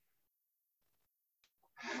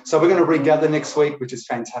So we're going to regather next week, which is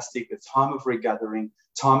fantastic. A time of regathering,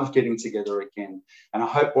 time of getting together again. And I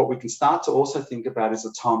hope what we can start to also think about is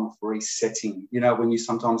a time of resetting. You know, when you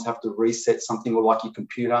sometimes have to reset something, or like your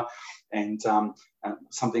computer, and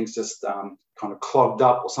something's just kind of clogged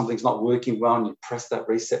up, or something's not working well, and you press that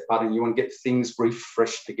reset button. You want to get things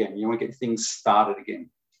refreshed again. You want to get things started again.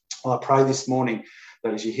 Well, I pray this morning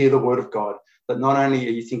that as you hear the word of God, that not only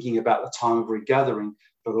are you thinking about the time of regathering,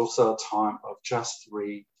 but also a time of just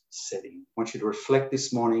resetting. I want you to reflect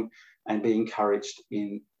this morning and be encouraged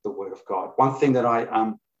in the word of God. One thing that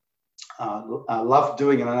I love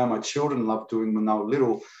doing, and I know my children love doing when they were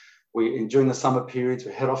little, during the summer periods,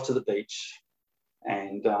 we head off to the beach,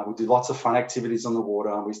 and we do lots of fun activities on the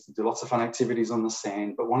water. We used to do lots of fun activities on the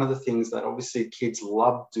sand. But one of the things that obviously kids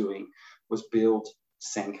loved doing was build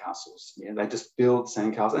sandcastles. Yeah, they just build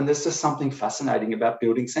sandcastles. And there's just something fascinating about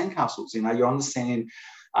building sandcastles. You know, you're on the sand,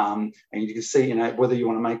 and you can see, you know, whether you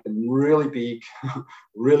want to make them really big,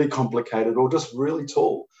 really complicated, or just really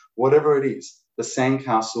tall, whatever it is, the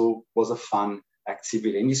sandcastle was a fun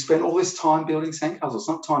activity. And you spend all this time building sandcastles.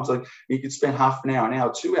 Sometimes like you could spend half an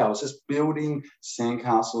hour, 2 hours just building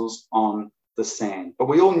sandcastles on the sand. But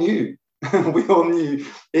we all knew,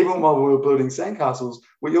 even while we were building sandcastles,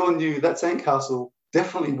 we all knew that sandcastle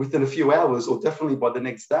definitely within a few hours, or definitely by the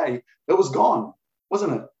next day, it was gone,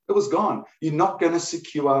 wasn't it? It was gone. You're not going to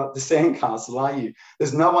secure the sandcastle, are you?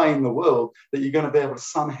 There's no way in the world that you're going to be able to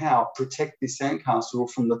somehow protect this sandcastle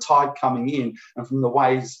from the tide coming in and from the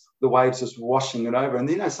waves just washing it over. And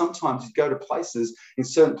you know, sometimes you go to places, in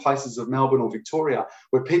certain places of Melbourne or Victoria,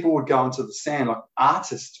 where people would go into the sand, like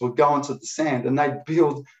artists would go into the sand, and they'd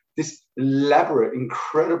build this elaborate,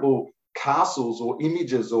 incredible castles or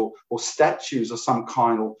images or statues of some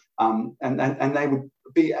kind, or and they would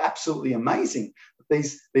be absolutely amazing.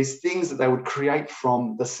 These things that they would create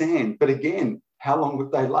from the sand. But again, how long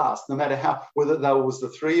would they last? No matter whether that was the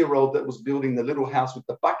 3-year-old that was building the little house with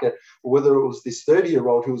the bucket, or whether it was this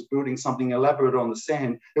 30-year-old who was building something elaborate on the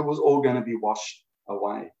sand, it was all going to be washed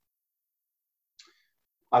away.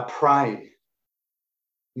 I pray,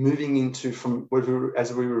 moving into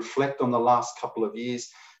as we reflect on the last couple of years,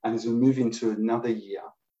 and as we move into another year,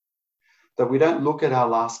 that we don't look at our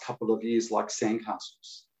last couple of years like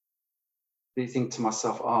sandcastles. You think to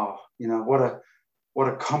myself, oh, you know, what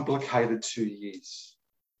a complicated 2 years.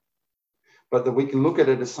 But that we can look at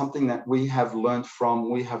it as something that we have learned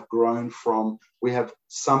from, we have grown from, we have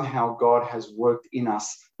somehow, God has worked in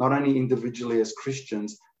us, not only individually as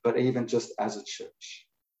Christians, but even just as a church.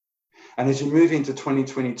 And as you move into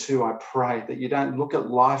 2022, I pray that you don't look at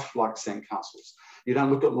life like sandcastles. You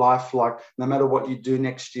don't look at life like, no matter what you do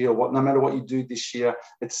next year, no matter what you do this year,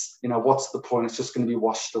 it's, you know, what's the point? It's just going to be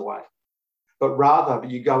washed away. But rather,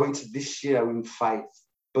 you go into this year in faith,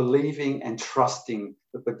 believing and trusting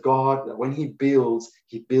that that when he builds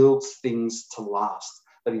things to last.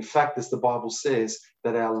 That in fact, as the Bible says,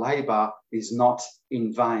 that our labor is not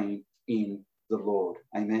in vain in the Lord.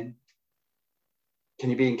 Amen.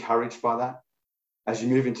 Can you be encouraged by that? As you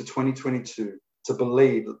move into 2022, to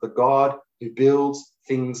believe that the God who builds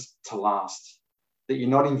things to last, that you're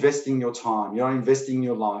not investing your time, you're not investing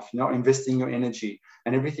your life, you're not investing your energy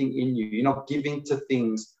and everything in you. You're not giving to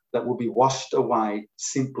things that will be washed away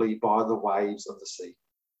simply by the waves of the sea.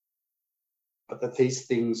 But that these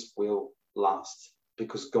things will last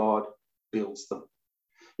because God builds them.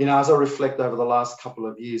 You know, as I reflect over the last couple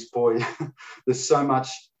of years, boy, there's so much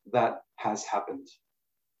that has happened.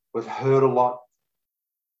 We've heard a lot.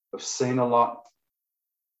 We've seen a lot.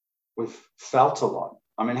 We've felt a lot.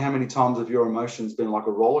 I mean, how many times have your emotions been like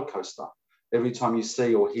a roller coaster? Every time you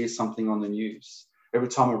see or hear something on the news, every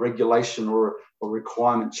time a regulation or a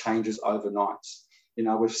requirement changes overnight. You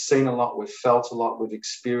know, we've seen a lot, we've felt a lot, we've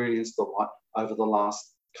experienced a lot over the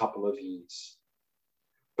last couple of years.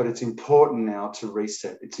 But it's important now to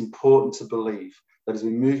reset. It's important to believe that as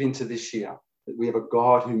we move into this year, that we have a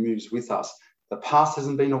God who moves with us. The past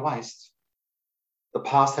hasn't been a waste. The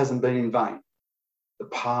past hasn't been in vain. The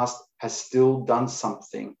past has still done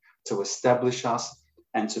something to establish us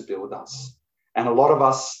and to build us. And a lot of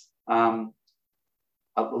us, a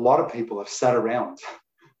lot of people have sat around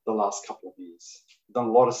the last couple of years, done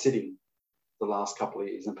a lot of sitting the last couple of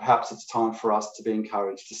years. And perhaps it's time for us to be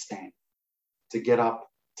encouraged to stand, to get up,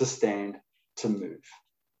 to stand, to move,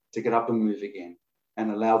 to get up and move again, and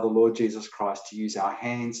allow the Lord Jesus Christ to use our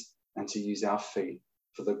hands and to use our feet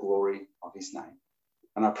for the glory of his name.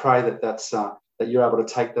 And I pray that you're able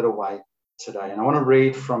to take that away today. And I want to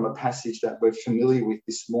read from a passage that we're familiar with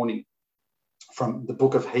this morning from the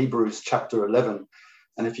book of Hebrews, chapter 11.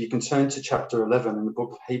 And if you can turn to chapter 11 in the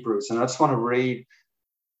book of Hebrews, and I just want to read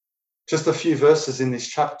just a few verses in this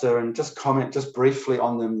chapter and just comment just briefly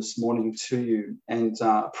on them this morning to you, and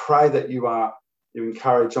pray that you're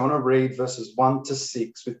encouraged. I want to read verses 1 to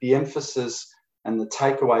 6 with the emphasis and the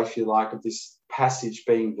takeaway, if you like, of this passage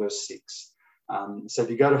being verse 6. So if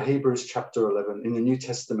you go to Hebrews chapter 11 in the New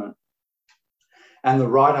Testament, and the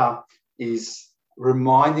writer is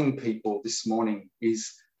reminding people this morning,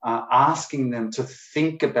 is asking them to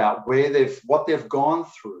think about what they've gone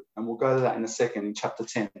through, and we'll go to that in a second in chapter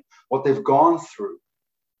 10, what they've gone through,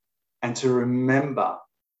 and to remember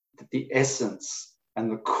that the essence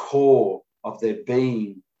and the core of their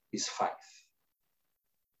being is faith.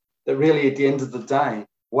 That really, at the end of the day,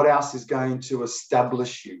 what else is going to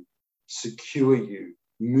establish you, secure you,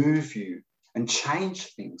 move you, and change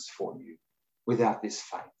things for you without this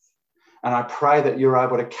faith? And I pray that you're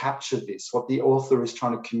able to capture this, what the author is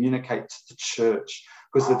trying to communicate to the church.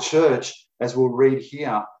 Because the church, as we'll read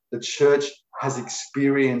here, the church has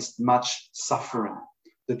experienced much suffering.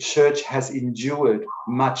 The church has endured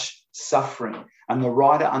much suffering. And the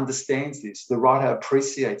writer understands this. The writer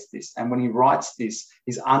appreciates this. And when he writes this,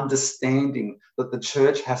 he's understanding that the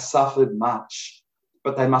church has suffered much.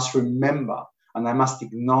 But they must remember and they must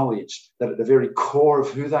acknowledge that at the very core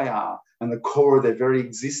of who they are and the core of their very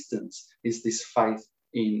existence is this faith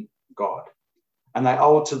in God. And they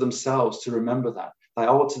owe it to themselves to remember that. They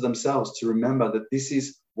owe it to themselves to remember that this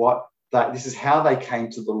is how they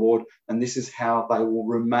came to the Lord, and this is how they will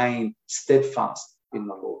remain steadfast in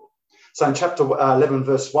the Lord. So in chapter 11,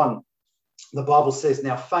 verse 1, the Bible says,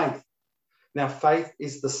 Now faith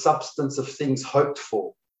is the substance of things hoped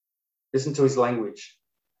for. Listen to his language.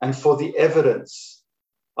 And for the evidence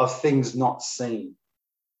of things not seen.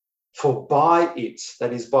 For by it,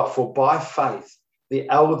 for by faith, the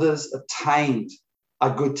elders obtained a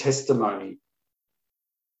good testimony.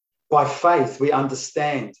 By faith, we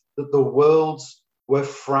understand that the worlds were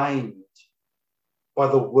framed by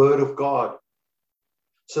the word of God,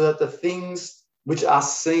 so that the things which are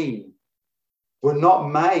seen were not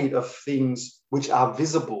made of things which are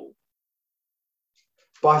visible.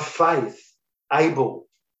 By faith, Abel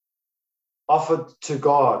offered to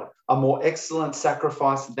God a more excellent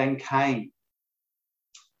sacrifice than Cain,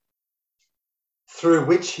 through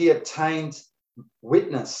which he obtained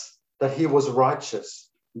witness that he was righteous,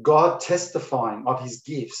 God testifying of his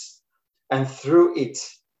gifts, and through it,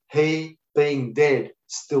 he, being dead,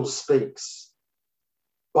 still speaks.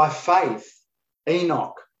 By faith,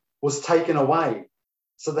 Enoch was taken away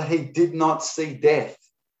so that he did not see death,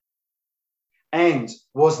 and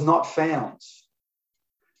was not found,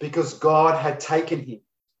 because God had taken him.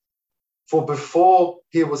 For before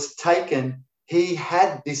he was taken, he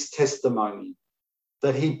had this testimony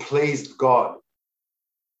that he pleased God.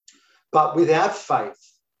 But without faith,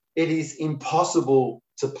 it is impossible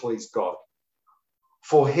to please God.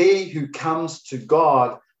 For he who comes to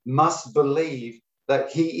God must believe that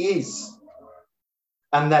he is,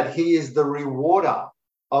 and that he is the rewarder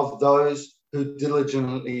of those who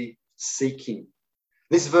diligently seek him.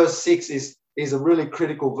 This verse 6 is a really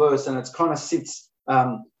critical verse, and it kind of sits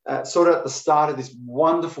sort of at the start of this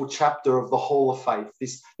wonderful chapter of the Hall of Faith,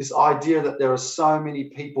 this idea that there are so many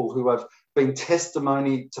people who have been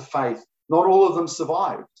testimony to faith. Not all of them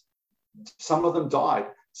survived. Some of them died.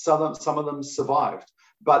 Some of them survived.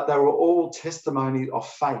 But they were all testimony of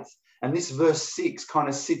faith. And this verse 6 kind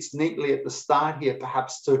of sits neatly at the start here,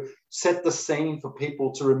 perhaps to set the scene for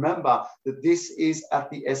people to remember that this is at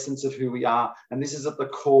the essence of who we are, and this is at the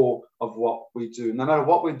core of what we do. No matter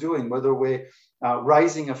what we're doing, whether we're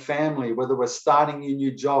raising a family, whether we're starting a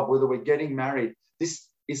new job, whether we're getting married, this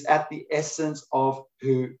is at the essence of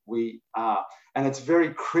who we are. And it's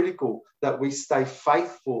very critical that we stay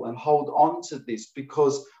faithful and hold on to this,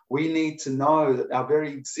 because we need to know that our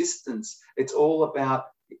very existence, it's all about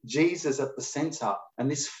Jesus at the center, and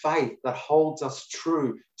this faith that holds us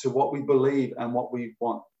true to what we believe and what we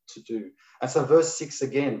want to do. And so verse 6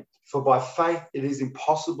 again, for by faith it is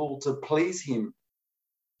impossible to please him.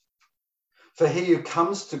 For he who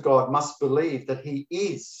comes to God must believe that he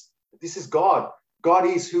is. This is God. God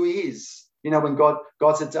is who he is. You know, when God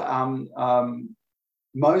said to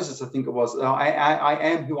Moses, I think it was, I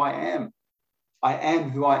am who I am. I am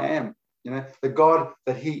who I am. You know, the God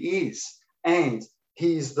that he is. And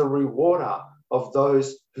he is the rewarder of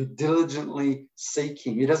those who diligently seek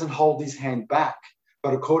him. He doesn't hold his hand back,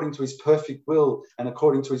 but according to his perfect will and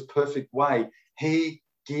according to his perfect way, he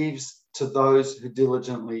gives to those who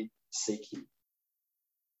diligently seek him.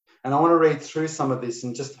 And I want to read through some of this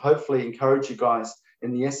and just hopefully encourage you guys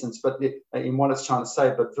in the essence, but in what it's trying to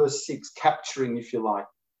say. But verse 6, capturing, if you like,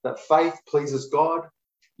 that faith pleases God.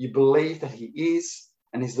 You believe that he is,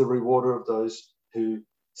 and is the rewarder of those who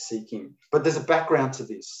seek him. But there's a background to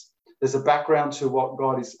this. There's a background to what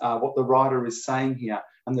what the writer is saying here.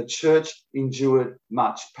 And the church endured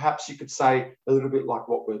much. Perhaps you could say a little bit like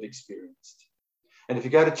what we've experienced. And if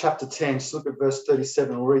you go to chapter 10, just look at verse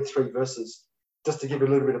 37. We'll read 3 verses just to give you a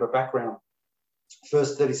little bit of a background.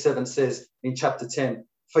 Verse 37 says in chapter 10,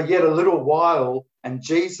 "For yet a little while, and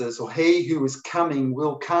Jesus, or he who is coming,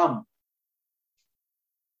 will come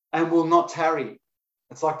and will not tarry."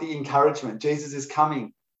 It's like the encouragement. Jesus is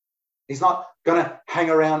coming. He's not going to hang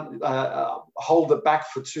around, hold it back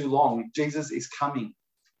for too long. Jesus is coming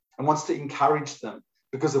and wants to encourage them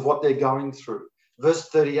because of what they're going through. Verse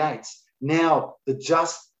 38, "Now the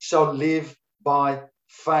just shall live by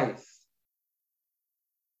faith.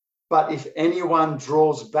 But if anyone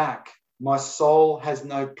draws back, my soul has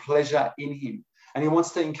no pleasure in him." And he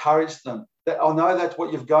wants to encourage them that I know that's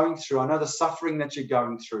what you're going through. I know the suffering that you're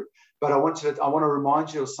going through. But I want to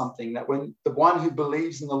remind you of something, that when the one who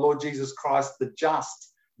believes in the Lord Jesus Christ, the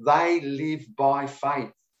just, they live by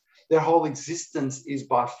faith. Their whole existence is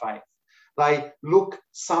by faith. They look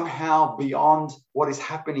somehow beyond what is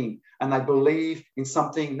happening and they believe in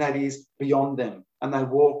something that is beyond them and they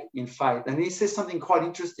walk in faith. And he says something quite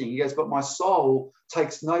interesting. He goes, "But my soul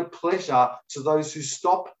takes no pleasure to those who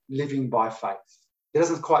stop living by faith." He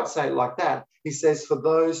doesn't quite say it like that. He says, for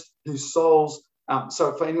those whose souls,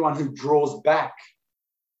 so for anyone who draws back,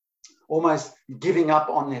 almost giving up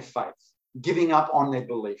on their faith, giving up on their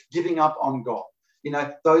belief, giving up on God. You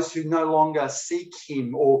know, those who no longer seek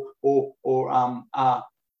him or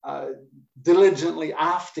diligently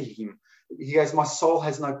after him. He goes, my soul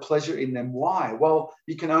has no pleasure in them. Why? Well,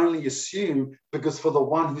 you can only assume because for the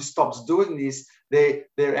one who stops doing this,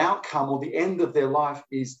 their outcome or the end of their life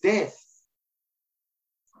is death.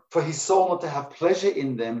 For his soul not to have pleasure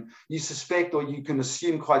in them, you suspect or you can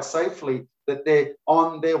assume quite safely that they're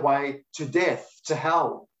on their way to death, to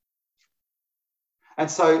hell.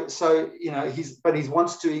 And so you know, he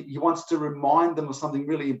wants to remind them of something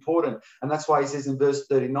really important. And that's why he says in verse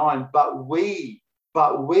 39, but we,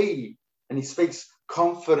 and he speaks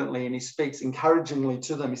confidently and he speaks encouragingly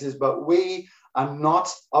to them. He says, but we are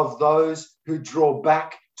not of those who draw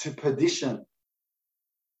back to perdition,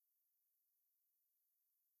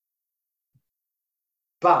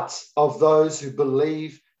 but of those who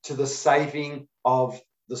believe to the saving of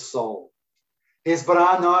the soul. Yes, but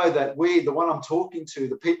I know that the one I'm talking to,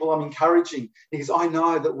 the people I'm encouraging, because I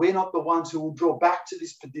know that we're not the ones who will draw back to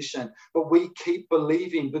this perdition, but we keep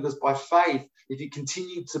believing because by faith, if you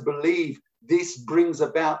continue to believe, this brings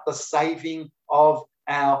about the saving of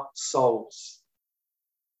our souls.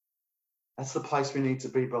 That's the place we need to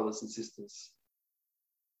be, brothers and sisters.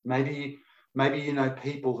 Maybe you know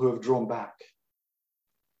people who have drawn back.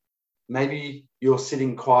 Maybe you're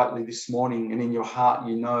sitting quietly this morning and in your heart,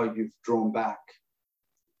 you know you've drawn back.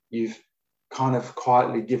 You've kind of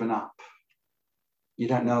quietly given up. You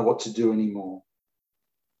don't know what to do anymore.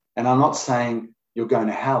 And I'm not saying you're going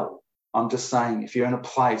to hell. I'm just saying if you're in a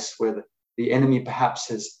place where the enemy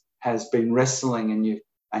perhaps has been wrestling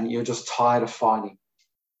and you're just tired of fighting,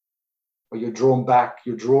 or you're drawing back,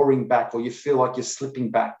 or you feel like you're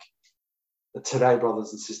slipping back. But today,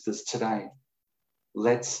 brothers and sisters,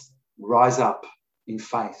 let's rise up in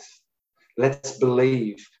faith. Let's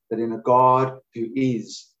believe that in a God who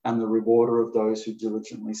is and the rewarder of those who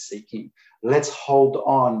diligently seek him. Let's hold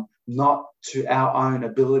on not to our own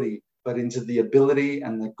ability, but into the ability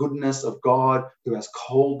and the goodness of God who has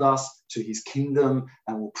called us to his kingdom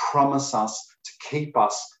and will promise us to keep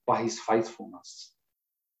us by his faithfulness.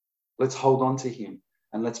 Let's hold on to him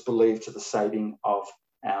and let's believe to the saving of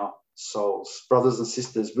our souls. Brothers and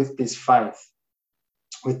sisters, with this faith,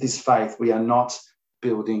 we are not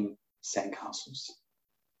building sandcastles.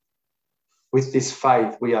 With this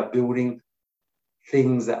faith, we are building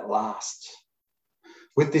things that last.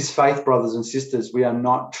 With this faith, brothers and sisters, we are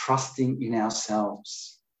not trusting in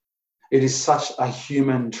ourselves. It is such a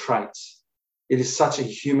human trait. It is such a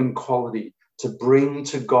human quality to bring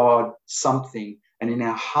to God something and in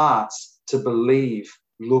our hearts to believe,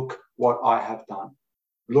 look what I have done.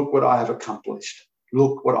 Look what I have accomplished.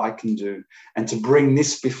 Look what I can do. And to bring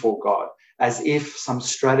this before God as if some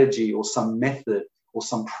strategy or some method or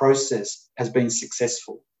some process has been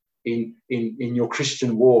successful in your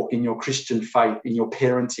Christian walk, in your Christian faith, in your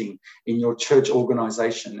parenting, in your church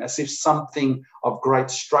organization, as if something of great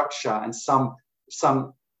structure and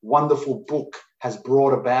some wonderful book has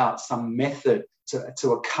brought about some method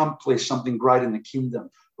to accomplish something great in the kingdom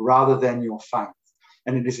rather than your faith.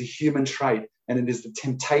 And it is a human trait, and it is the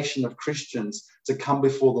temptation of Christians to come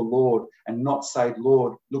before the Lord and not say,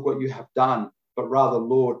 Lord, look what you have done, but rather,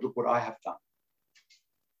 Lord, look what I have done.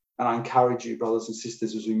 And I encourage you, brothers and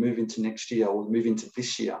sisters, as we move into next year or move into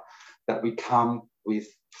this year, that we come with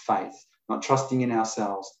faith, not trusting in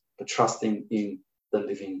ourselves, but trusting in the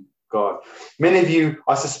living God. Many of you,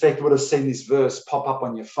 I suspect, would have seen this verse pop up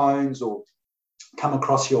on your phones or come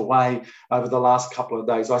across your way over the last couple of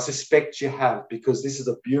days. I suspect you have, because this is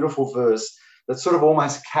a beautiful verse that sort of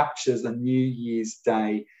almost captures the New Year's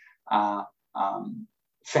Day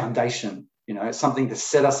foundation. You know, it's something to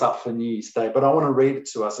set us up for New Year's Day. But I want to read it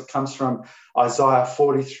to us. It comes from Isaiah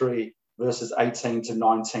 43, verses 18 to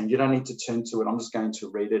 19. You don't need to turn to it. I'm just going to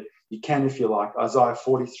read it. You can if you like. Isaiah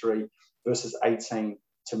 43, verses 18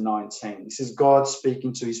 to 19. This is God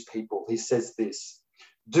speaking to his people. He says this: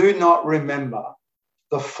 do not remember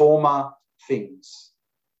the former things.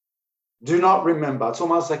 Do not remember. It's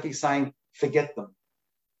almost like he's saying, forget them.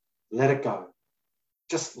 Let it go.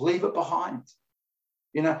 Just leave it behind.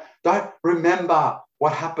 You know, don't remember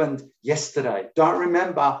what happened yesterday. Don't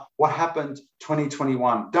remember what happened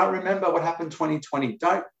 2021. Don't remember what happened 2020.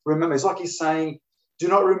 Don't remember. It's like he's saying, do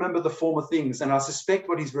not remember the former things. And I suspect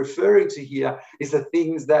what he's referring to here is the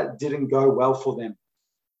things that didn't go well for them.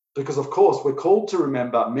 Because, of course, we're called to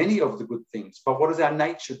remember many of the good things. But what does our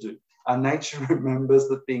nature do? Our nature remembers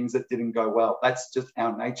the things that didn't go well. That's just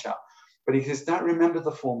our nature. But he says, don't remember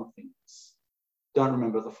the former things. Don't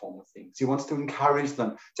remember the former things. He wants to encourage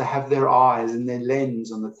them to have their eyes and their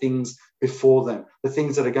lens on the things before them, the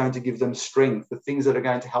things that are going to give them strength, the things that are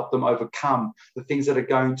going to help them overcome, the things that are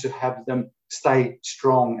going to have them stay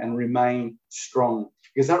strong and remain strong.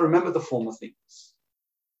 Because don't remember the former things,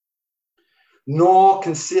 nor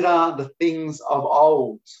consider the things of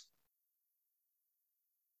old.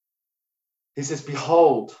 He says,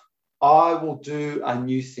 behold, I will do a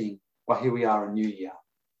new thing. Well, here we are, a new year.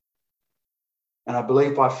 And I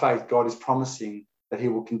believe by faith, God is promising that he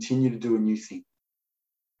will continue to do a new thing,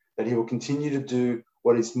 that he will continue to do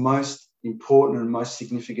what is most important and most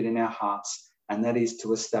significant in our hearts, and that is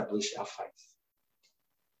to establish our faith,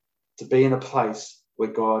 to be in a place where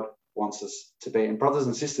God wants us to be. And brothers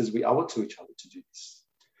and sisters, we owe it to each other to do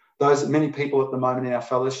this. Many people at the moment in our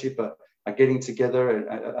fellowship are getting together,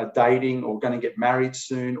 are dating, or going to get married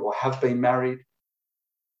soon, or have been married.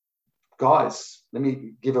 Guys, let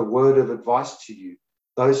me give a word of advice to you.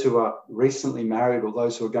 Those who are recently married or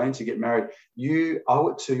those who are going to get married, you owe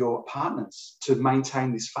it to your partners to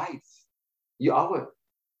maintain this faith. You owe it.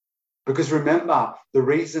 Because remember, the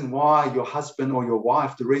reason why your husband or your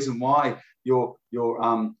wife, the reason why your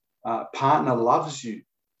partner loves you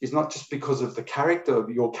is not just because of the character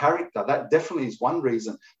of your character. That definitely is one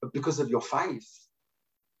reason, but because of your faith.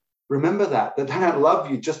 Remember that they don't love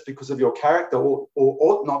you just because of your character, or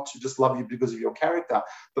ought not to just love you because of your character,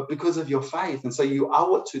 but because of your faith. And so you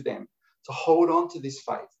owe it to them to hold on to this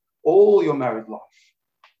faith all your married life,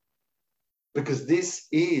 because this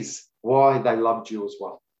is why they loved you as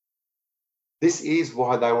well. This is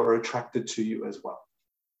why they were attracted to you as well.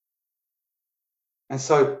 And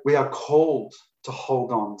so we are called to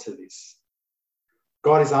hold on to this.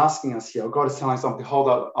 God is asking us here, God is telling us,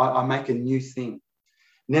 behold, I make a new thing.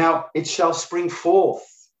 Now it shall spring forth.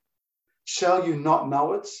 Shall you not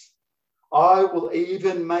know it? I will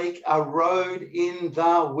even make a road in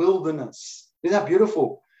the wilderness. Isn't that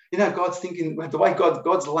beautiful? You know, God's thinking, the way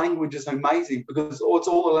God's language is amazing, because it's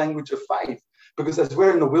all the language of faith. Because as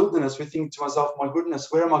we're in the wilderness, we think to ourselves, my goodness,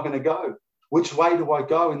 where am I going to go? Which way do I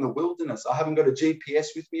go in the wilderness? I haven't got a GPS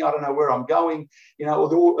with me. I don't know where I'm going. You know,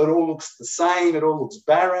 it all looks the same. It all looks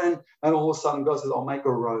barren. And all of a sudden God says, I'll make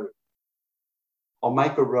a road. I'll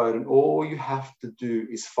make a road. And all you have to do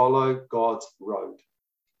is follow God's road,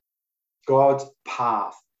 God's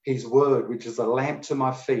path, his word, which is a lamp to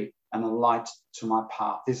my feet and a light to my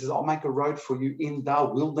path. He says, I'll make a road for you in the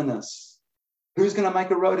wilderness. Who's going to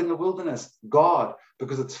make a road in the wilderness? God,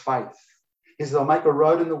 because it's faith. He says, I'll make a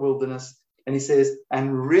road in the wilderness. And he says,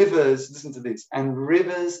 and rivers, listen to this, and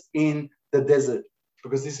rivers in the desert,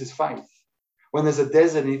 because this is faith. When there's a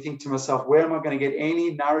desert and you think to myself, where am I going to get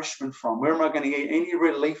any nourishment from? Where am I going to get any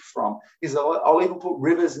relief from? He says, I'll even put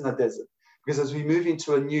rivers in the desert. Because as we move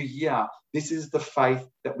into a new year, this is the faith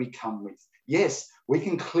that we come with. Yes, we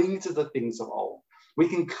can cling to the things of old. We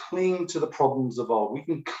can cling to the problems of old. We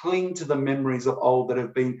can cling to the memories of old that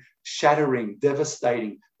have been shattering,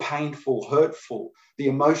 devastating, painful, hurtful, the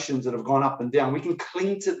emotions that have gone up and down. We can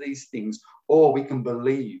cling to these things, or we can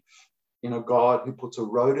believe in a God who puts a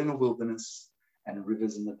road in the wilderness and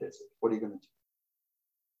rivers in the desert. What are you going to do?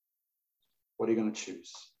 What are you going to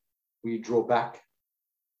choose? Will you draw back,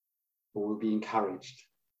 or will you be encouraged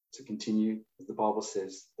to continue, as the Bible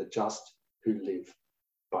says, the just who live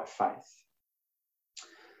by faith?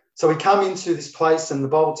 So we come into this place, and the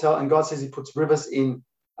Bible tells, and God says he puts rivers in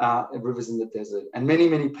rivers in the desert. And many,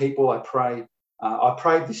 many people, I pray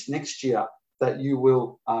this next year that you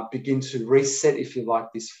will begin to reset, if you like,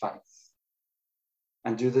 this faith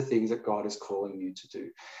and do the things that God is calling you to do.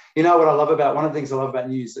 You know what I love about, one of the things I love about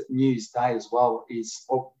New Year's Day as well is,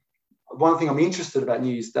 or one thing I'm interested about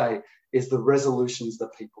New Year's Day is the resolutions that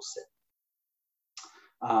people set.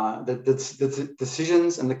 The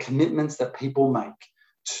decisions and the commitments that people make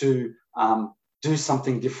to do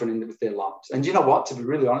something different with their lives. And you know what? To be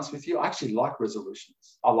really honest with you, I actually like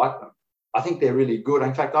resolutions. I like them. I think they're really good.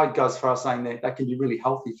 In fact, I'd go as far as saying that can be really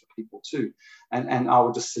healthy for people too. And I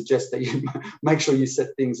would just suggest that you make sure you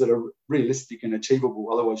set things that are realistic and achievable.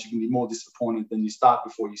 Otherwise, you can be more disappointed than you start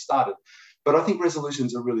before you started. But I think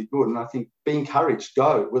resolutions are really good. And I think be encouraged,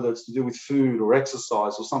 go, whether it's to do with food or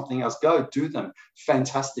exercise or something else, go do them.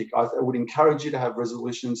 Fantastic. I would encourage you to have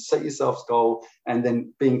resolutions, set yourself goals, and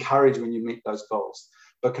then be encouraged when you meet those goals.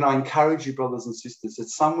 But can I encourage you, brothers and sisters, that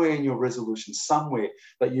somewhere in your resolution, somewhere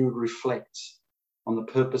that you would reflect on the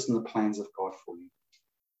purpose and the plans of God for you.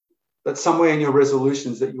 That somewhere in your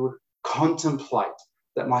resolutions that you would contemplate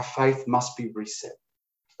that my faith must be reset,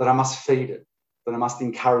 that I must feed it, that I must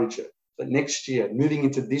encourage it, that next year, moving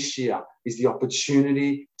into this year, is the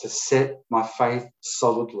opportunity to set my faith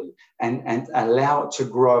solidly and allow it to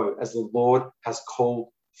grow as the Lord has called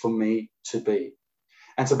for me to be.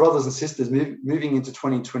 And so, brothers and sisters, moving into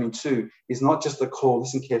 2022 is not just a call,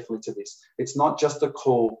 listen carefully to this, it's not just a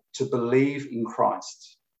call to believe in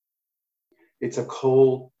Christ. It's a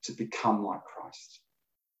call to become like Christ.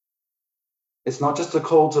 It's not just a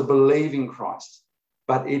call to believe in Christ,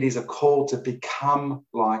 but it is a call to become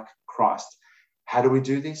like Christ. How do we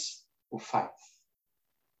do this? Well, faith.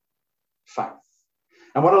 Faith.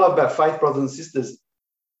 And what I love about faith, brothers and sisters,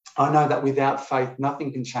 I know that without faith,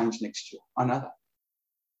 nothing can change next year. I know that.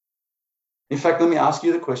 In fact, let me ask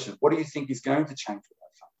you the question. What do you think is going to change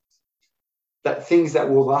without faith? That things that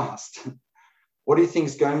will last. What do you think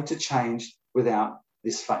is going to change without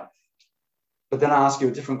this faith? But then I ask you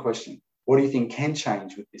a different question. What do you think can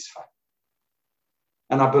change with this faith?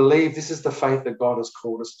 And I believe this is the faith that God has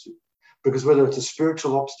called us to. Because whether it's a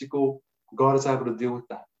spiritual obstacle, God is able to deal with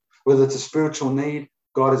that. Whether it's a spiritual need,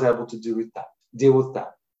 God is able to deal with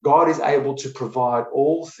that. God is able to provide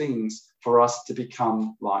all things for us to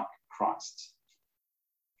become like Christ.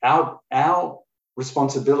 Our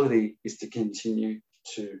responsibility is to continue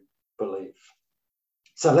to believe.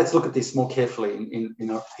 So let's look at this more carefully in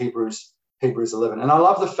Hebrews 11. And I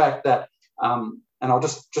love the fact that, and I'll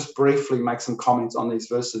just briefly make some comments on these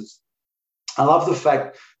verses. I love the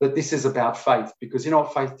fact that this is about faith, because you know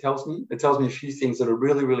what faith tells me? It tells me a few things that are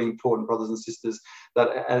really, really important, brothers and sisters,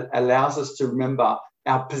 that allows us to remember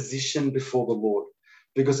our position before the Lord.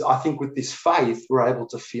 Because I think with this faith, we're able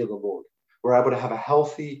to fear the Lord. We're able to have a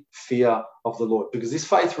healthy fear of the Lord. Because this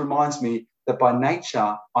faith reminds me that by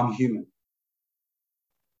nature, I'm human.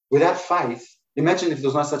 Without faith, imagine if there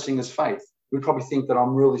was no such thing as faith. We'd probably think that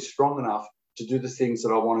I'm really strong enough to do the things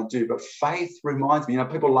that I want to do. But faith reminds me,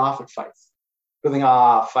 people laugh at faith. People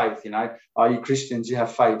think, faith, you Christians, you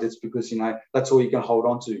have faith. It's because, that's all you can hold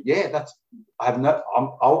on to. Yeah,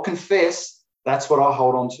 I'll confess that's what I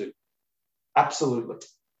hold on to. Absolutely.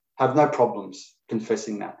 Have no problems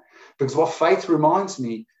confessing that. Because what faith reminds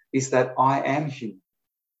me is that I am human.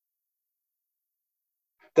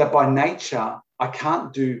 That by nature, I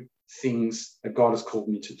can't do things that God has called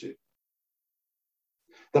me to do.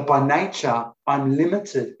 That by nature, I'm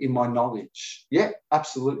limited in my knowledge. Yeah,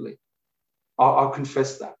 absolutely. I'll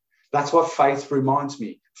confess that. That's what faith reminds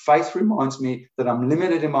me. Faith reminds me that I'm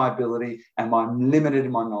limited in my ability and I'm limited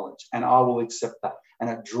in my knowledge, and I will accept that. And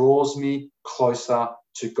it draws me closer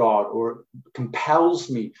to God, or compels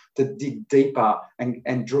me to dig deeper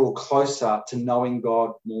and draw closer to knowing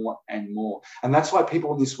God more and more. And that's why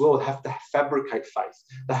people in this world have to fabricate faith.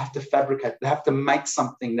 They have to make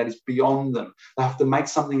something that is beyond them. They have to make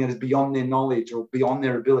something that is beyond their knowledge or beyond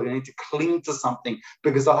their ability. They need to cling to something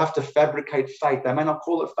because they'll have to fabricate faith. They may not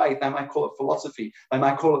call it faith. They may call it philosophy. They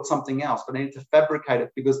may call it something else, but they need to fabricate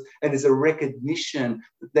it because it is a recognition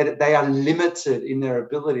that they are limited in their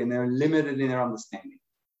ability and they're limited in their understanding.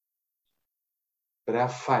 But our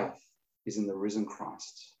faith is in the risen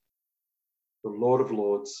Christ, the Lord of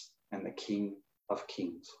Lords and the King of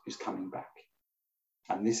Kings, who's coming back.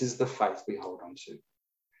 And this is the faith we hold on to.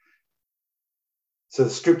 So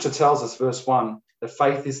the scripture tells us, verse 1, that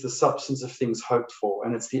faith is the substance of things hoped for,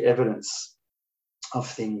 and it's the evidence of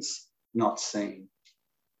things not seen.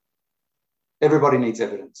 Everybody needs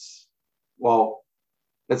evidence. Well,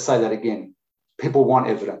 let's say that again. People want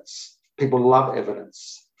evidence. People love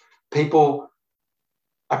evidence. People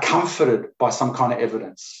are comforted by some kind of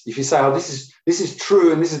evidence. If you say, oh, this is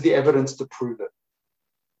true and this is the evidence to prove it.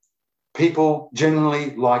 People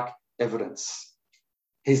generally like evidence.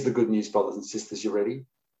 Here's the good news, brothers and sisters. You ready?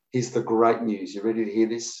 Here's the great news. You ready to hear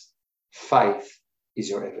this? Faith is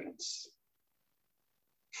your evidence.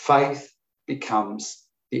 Faith becomes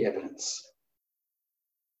the evidence.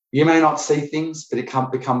 You may not see things, but it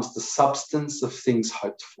becomes the substance of things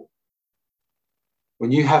hoped for.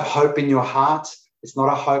 When you have hope in your heart, it's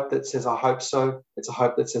not a hope that says, I hope so. It's a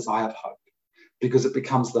hope that says, I have hope. Because it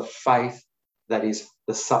becomes the faith that is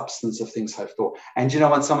the substance of things hoped for. And you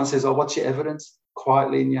know when someone says, oh, what's your evidence?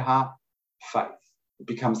 Quietly in your heart, faith. It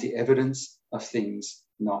becomes the evidence of things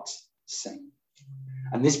not seen.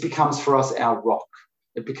 And this becomes for us our rock.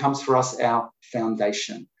 It becomes for us our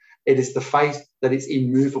foundation. It is the faith that is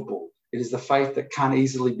immovable. It is the faith that can't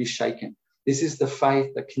easily be shaken. This is the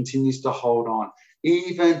faith that continues to hold on,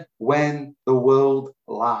 even when the world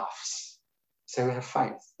laughs. So we have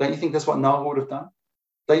faith. Don't you think that's what Noah would have done?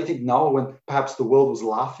 Don't you think Noah, when perhaps the world was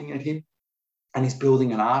laughing at him and he's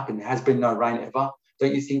building an ark and there has been no rain ever,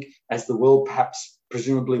 don't you think as the world perhaps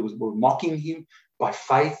presumably were mocking him, by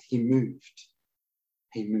faith he moved.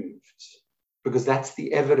 He moved. Because that's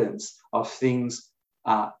the evidence of things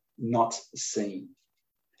not seen.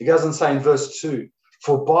 He goes on saying in verse 2,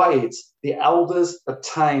 for by it the elders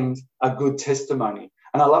obtained a good testimony.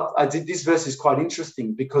 And this verse is quite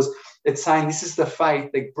interesting because it's saying this is the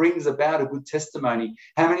faith that brings about a good testimony.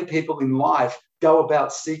 How many people in life go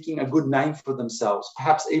about seeking a good name for themselves?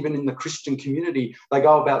 Perhaps even in the Christian community, they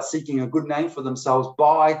go about seeking a good name for themselves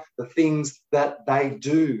by the things that they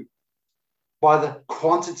do, by the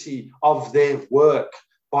quantity of their work,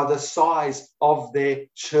 by the size of their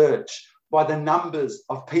church, by the numbers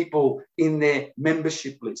of people in their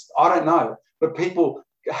membership list. I don't know, but people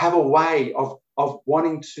have a way of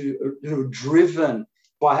wanting to, driven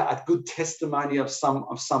by a good testimony of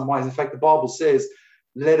some ways. In fact, the Bible says,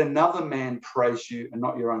 let another man praise you and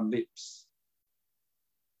not your own lips.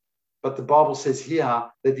 But the Bible says here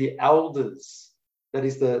that the elders, that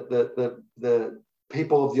is the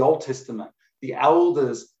people of the Old Testament, the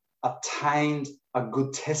elders obtained a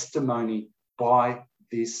good testimony by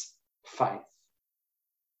this faith.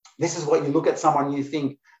 This is what you look at someone and you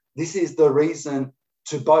think, this is the reason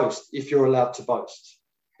to boast, if you're allowed to boast.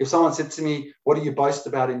 If someone said to me, what do you boast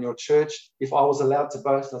about in your church? If I was allowed to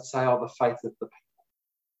boast, I'd say, oh, the faith of the people.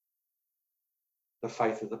 The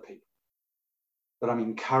faith of the people. That I'm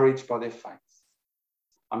encouraged by their faith.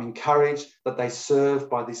 I'm encouraged that they serve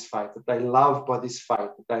by this faith, that they love by this faith,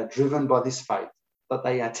 that they are driven by this faith, that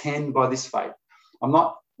they attend by this faith. I'm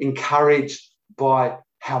not encouraged by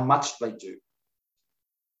how much they do,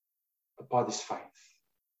 but by this faith.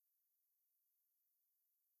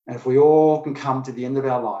 And if we all can come to the end of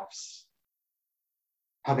our lives,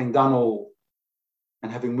 having done all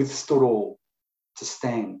and having withstood all to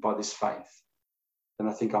stand by this faith, then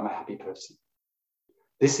I think I'm a happy person.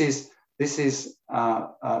 This is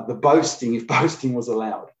the boasting, if boasting was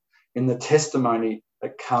allowed, in the testimony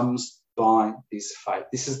that comes by this faith.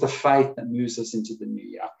 This is the faith that moves us into the new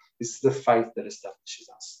year. This is the faith that establishes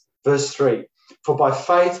us. Verse 3, for by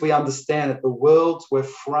faith we understand that the worlds were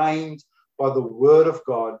framed by the word of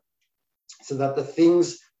God, so that the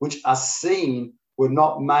things which are seen were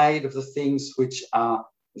not made of the things which are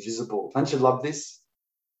visible. Don't you love this?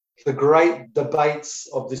 The great debates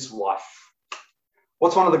of this life.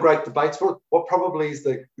 What's one of the great debates? What probably is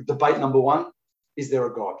the debate number one? Is there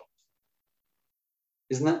a God?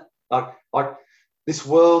 Isn't it? Like this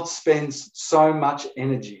world spends so much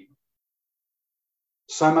energy,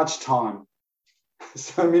 so much time,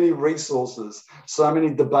 so many resources, so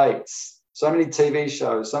many debates, so many TV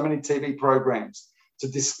shows, so many TV programs to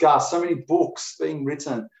discuss, so many books being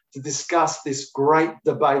written to discuss this great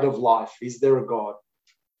debate of life. Is there a God?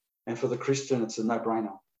 And for the Christian, it's a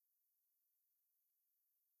no-brainer.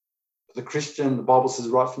 For the Christian, the Bible says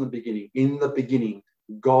right from the beginning, in the beginning,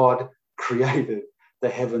 God created the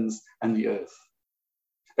heavens and the earth.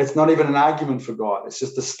 It's not even an argument for God. It's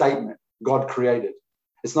just a statement. God created.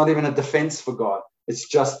 It's not even a defense for God. It's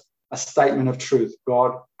just a statement of truth.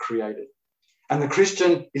 God created. And the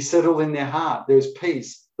Christian is settled in their heart. There is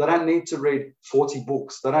peace. They don't need to read 40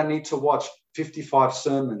 books. They don't need to watch 55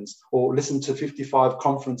 sermons or listen to 55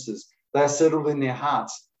 conferences. They are settled in their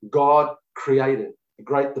hearts. God created. The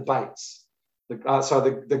great debates. The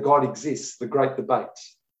God exists. The great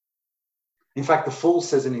debates. In fact, the fool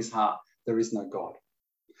says in his heart, there is no God.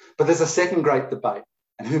 But there's a second great debate.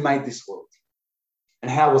 And who made this world? And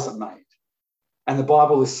how was it made? And the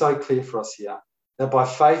Bible is so clear for us here that by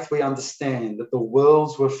faith we understand that the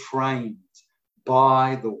worlds were framed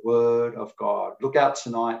by the word of God. Look out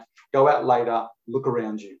tonight, go out later, look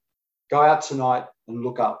around you. Go out tonight and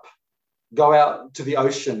look up. Go out to the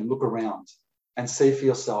ocean and look around and see for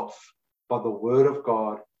yourself. By the word of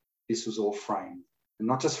God, this was all framed. And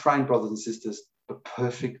not just framed, brothers and sisters, but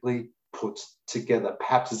perfectly put together,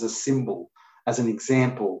 perhaps as a symbol, as an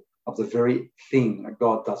example of the very thing that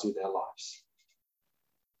God does with our lives.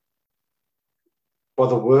 By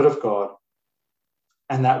the word of God,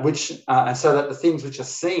 and so that the things which are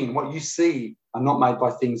seen, what you see, are not made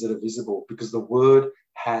by things that are visible, because the word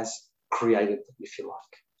has created them, if you like.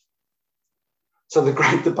 So the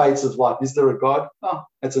great debates of life, is there a God? Oh,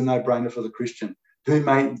 it's a no-brainer for the Christian. Who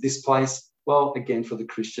made this place? Well, again, for the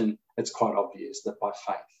Christian, it's quite obvious that by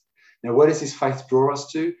faith. Now, where does this faith draw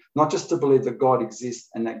us to? Not just to believe that God exists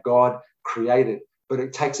and that God created, but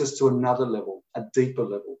it takes us to another level, a deeper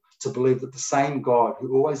level, to believe that the same God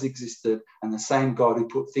who always existed and the same God who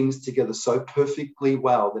put things together so perfectly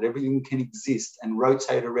well that everything can exist and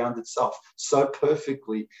rotate around itself so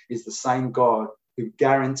perfectly is the same God who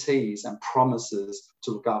guarantees and promises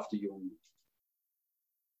to look after you and me.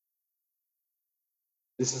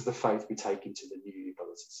 This is the faith we take into the new year,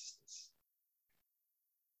 brothers and sisters.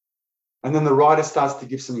 And then the writer starts to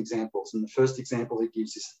give some examples. And the first example he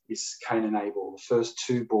gives is Cain and Abel, the first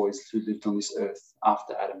two boys who lived on this earth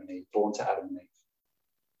after Adam and Eve, born to Adam and Eve.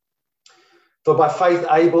 For by faith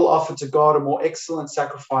Abel offered to God a more excellent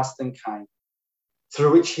sacrifice than Cain,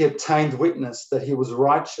 through which he obtained witness that he was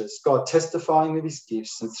righteous, God testifying of his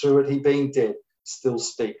gifts, and through it he, being dead, still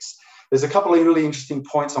speaks. There's a couple of really interesting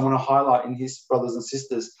points I want to highlight in his, brothers and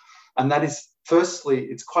sisters. And that is, firstly,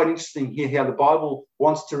 it's quite interesting here how the Bible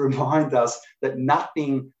wants to remind us that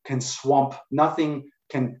nothing can swamp, nothing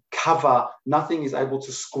can cover, nothing is able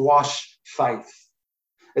to squash faith.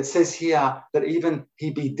 It says here that even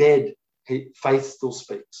he be dead, faith still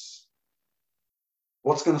speaks.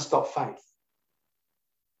 What's going to stop faith?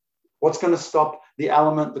 What's going to stop the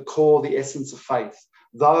element, the core, the essence of faith?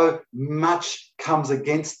 Though much comes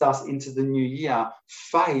against us into the new year,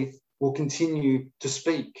 faith will continue to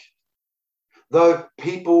speak. Though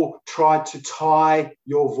people try to tie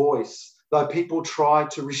your voice, though people try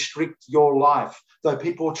to restrict your life, though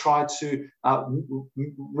people try to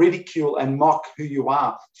ridicule and mock who you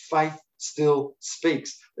are, faith still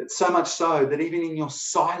speaks. It's so much so that even in your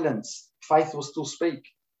silence, faith will still speak.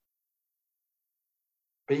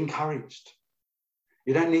 Be encouraged.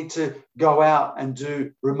 You don't need to go out and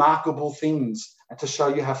do remarkable things to show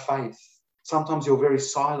you have faith. Sometimes your very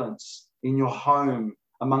silence in your home,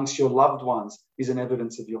 amongst your loved ones, is an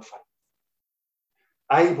evidence of your faith.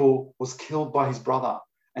 Abel was killed by his brother,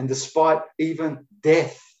 and despite even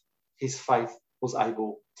death, his faith was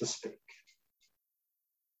able to speak.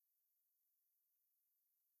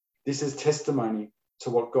 This is testimony to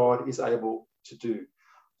what God is able to do.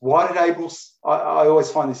 Why did Abel? I always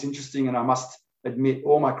find this interesting, and I must admit,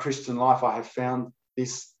 all my Christian life, I have found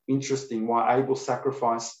this interesting, why Abel's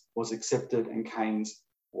sacrifice was accepted and Cain's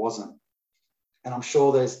wasn't. And I'm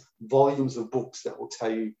sure there's volumes of books that will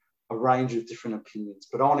tell you a range of different opinions,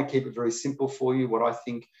 but I want to keep it very simple for you. What I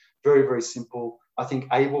think, very, very simple. I think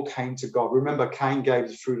Abel came to God. Remember, Cain gave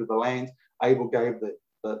the fruit of the land. Abel gave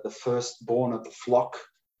the firstborn of the flock.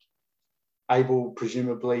 Abel,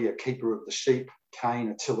 presumably a keeper of the sheep. Cain,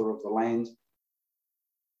 a tiller of the land.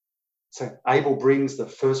 So Abel brings the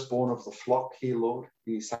firstborn of the flock here, Lord,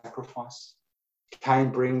 in his sacrifice. Cain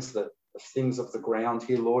brings the things of the ground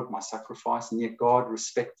here, Lord, my sacrifice. And yet God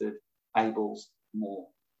respected Abel's more.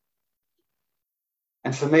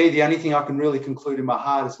 And for me, the only thing I can really conclude in my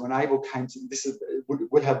heart is when Abel came to,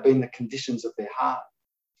 would have been the conditions of their heart.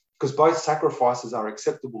 Because both sacrifices are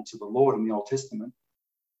acceptable to the Lord in the Old Testament.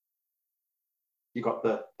 You've got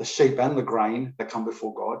the sheep and the grain that come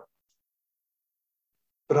before God.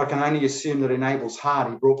 But I can only assume that in Abel's heart,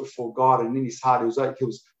 he brought before God, and in his heart, he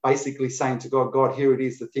was basically saying to God, God, here it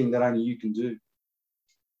is, the thing that only you can do.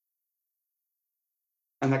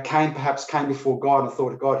 And that Cain perhaps came before God and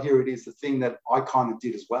thought, God, here it is, the thing that I kind of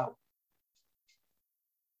did as well.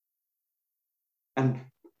 And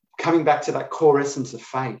coming back to that core essence of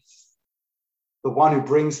faith, the one who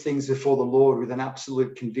brings things before the Lord with an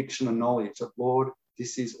absolute conviction and knowledge that, Lord,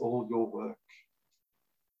 this is all your work.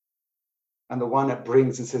 And the one that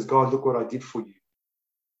brings and says, God, look what I did for you.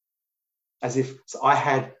 As if I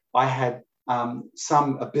had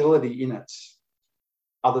some ability in it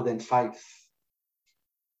other than faith.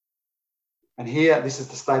 And here, this is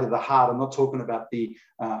the state of the heart. I'm not talking about the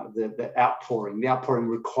outpouring. The outpouring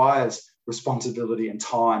requires responsibility and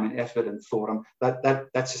time and effort and thought.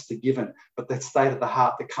 That's just a given. But that state of the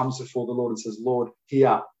heart that comes before the Lord and says, Lord,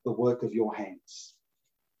 here, the work of your hands.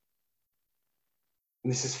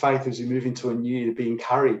 And this is faith as you move into a new year, to be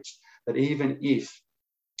encouraged that even if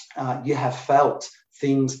you have felt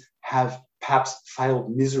things have perhaps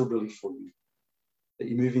failed miserably for you, that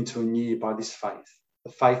you move into a new year by this faith.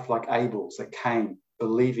 The faith like Abel's that came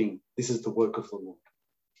believing this is the work of the Lord.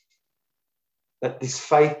 That this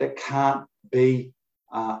faith that can't be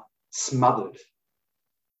smothered.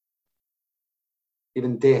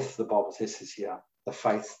 Even death, the Bible says here, the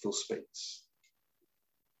faith still speaks.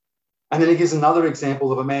 And then he gives another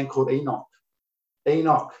example of a man called Enoch.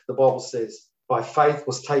 Enoch, the Bible says, by faith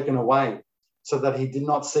was taken away so that he did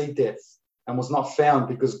not see death and was not found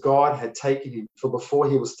because God had taken him. For before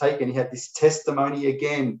he was taken, he had this testimony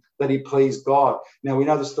again that he pleased God. Now we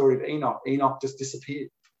know the story of Enoch. Enoch just disappeared.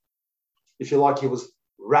 If you like, he was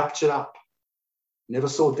raptured up, never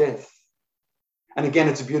saw death. And again,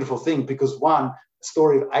 it's a beautiful thing because one, the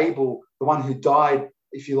story of Abel, the one who died,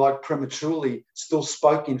 if you like, prematurely, still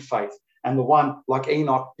spoke in faith. And the one like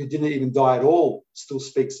Enoch, who didn't even die at all, still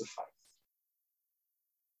speaks of faith.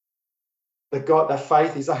 That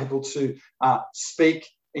faith is able to speak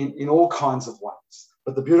in all kinds of ways.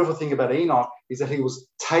 But the beautiful thing about Enoch is that he was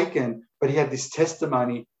taken, but he had this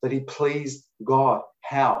testimony that he pleased God.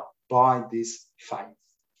 How? By this faith.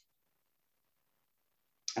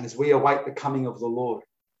 And as we await the coming of the Lord,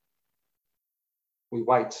 we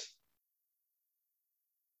wait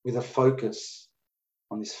with a focus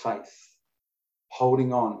on this faith,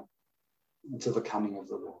 holding on until the coming of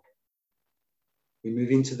the Lord. We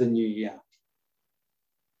move into the new year,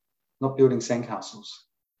 not building sandcastles,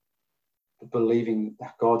 but believing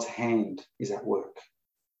that God's hand is at work.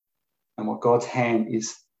 And what God's hand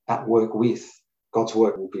is at work with, God's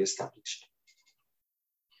work will be established.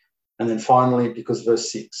 And then finally, because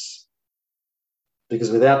verse 6, because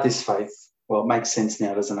without this faith, well, it makes sense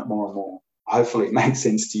now, doesn't it, more and more? Hopefully it makes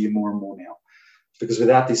sense to you more and more now. Because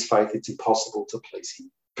without this faith, it's impossible to please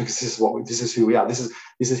him. Because this is who we are. This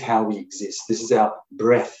is how we exist. This is our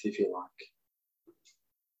breath, if you like.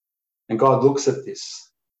 And God looks at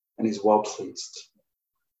this and is well pleased.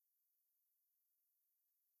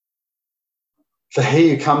 For he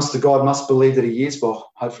who comes to God must believe that he is.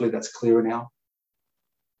 Well, hopefully that's clearer now.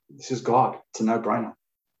 This is God. It's a no-brainer.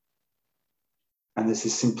 And there's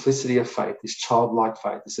this simplicity of faith, this childlike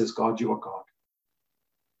faith that says, God, you are God.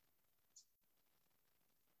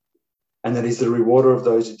 And that he's the rewarder of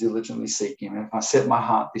those who diligently seek him. And if I set my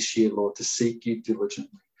heart this year, Lord, to seek you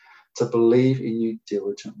diligently, to believe in you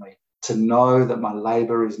diligently, to know that my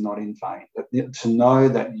labor is not in vain, to know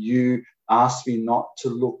that you ask me not to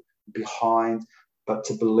look behind, but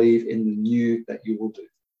to believe in the new that you will do.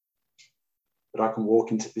 That I can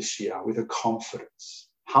walk into this year with a confidence,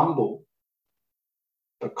 humble,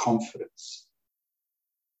 but confidence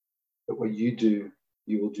that what you do,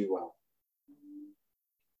 you will do well.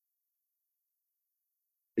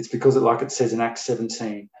 It's because, like it says in Acts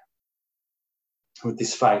 17, with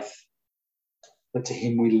this faith, that to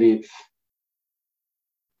him we live,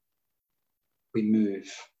 we move,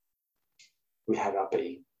 we have our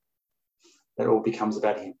being. That all becomes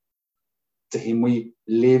about him. To him we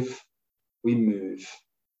live, we move,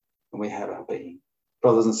 and we have our being.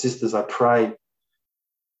 Brothers and sisters, I pray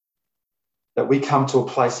that we come to a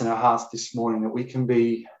place in our hearts this morning that we can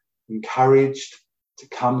be encouraged to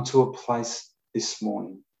come to a place this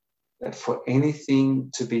morning that for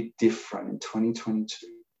anything to be different in 2022,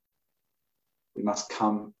 we must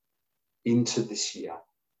come into this year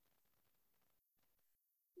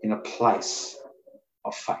in a place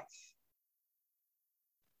of faith,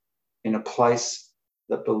 in a place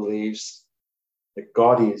that believes that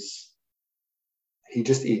God is, he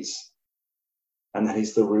just is, and that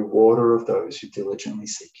he's the rewarder of those who diligently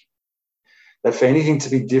seek him. That for anything to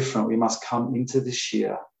be different, we must come into this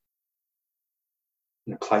year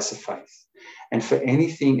in a place of faith. And for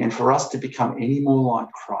anything, and for us to become any more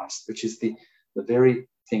like Christ, which is the very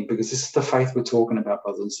thing, because this is the faith we're talking about,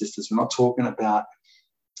 brothers and sisters. We're not talking about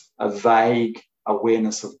a vague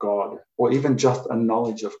awareness of God or even just a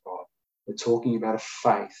knowledge of God. We're talking about a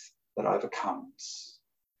faith that overcomes,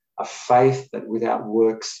 a faith that without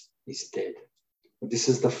works is dead. This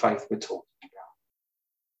is the faith we're talking about.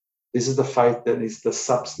 This is the faith that is the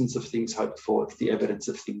substance of things hoped for. It's the evidence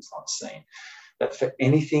of things not seen. That for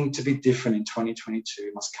anything to be different in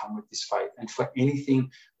 2022 must come with this faith. And for anything,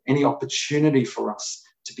 any opportunity for us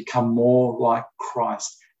to become more like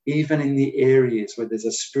Christ, even in the areas where there's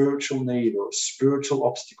a spiritual need or a spiritual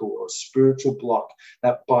obstacle or a spiritual block,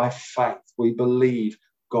 that by faith we believe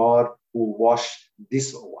God will wash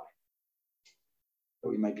this away, that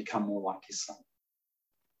we may become more like his Son.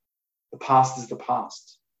 The past is the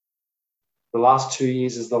past. The last 2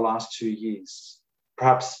 years is the last 2 years.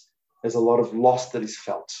 Perhaps There's a lot of loss that is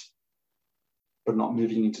felt, but not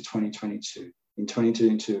moving into 2022. In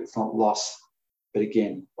 2022, it's not loss, but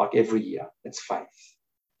again, like every year, it's faith.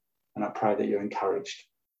 And I pray that you're encouraged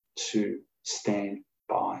to stand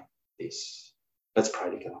by this. Let's pray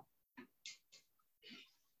together.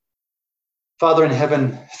 Father in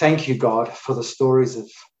heaven, thank you, God, for the stories of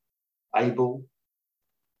Abel,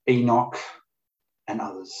 Enoch, and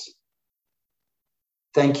others.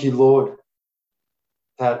 Thank you, Lord,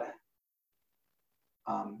 that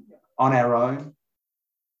on our own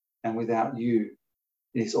and without you,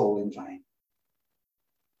 it is all in vain.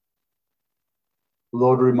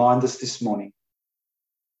 Lord, remind us this morning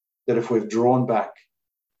that if we've drawn back,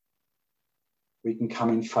 we can come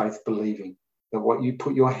in faith believing that what you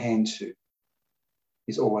put your hand to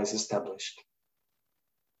is always established.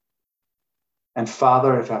 And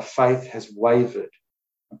Father, if our faith has wavered,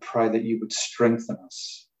 I pray that you would strengthen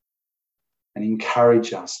us and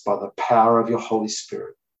encourage us by the power of your Holy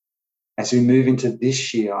Spirit. As we move into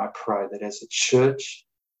this year, I pray that as a church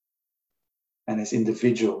and as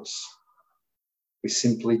individuals, we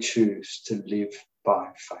simply choose to live by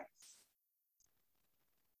faith,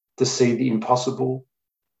 to see the impossible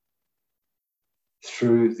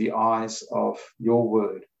through the eyes of your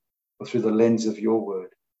word, or through the lens of your word,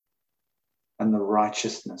 and the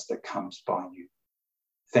righteousness that comes by you.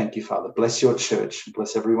 Thank you, Father. Bless your church.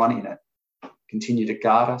 Bless everyone in it. Continue to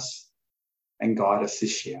guard us and guide us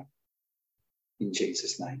this year. In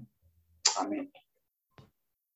Jesus' name, amen.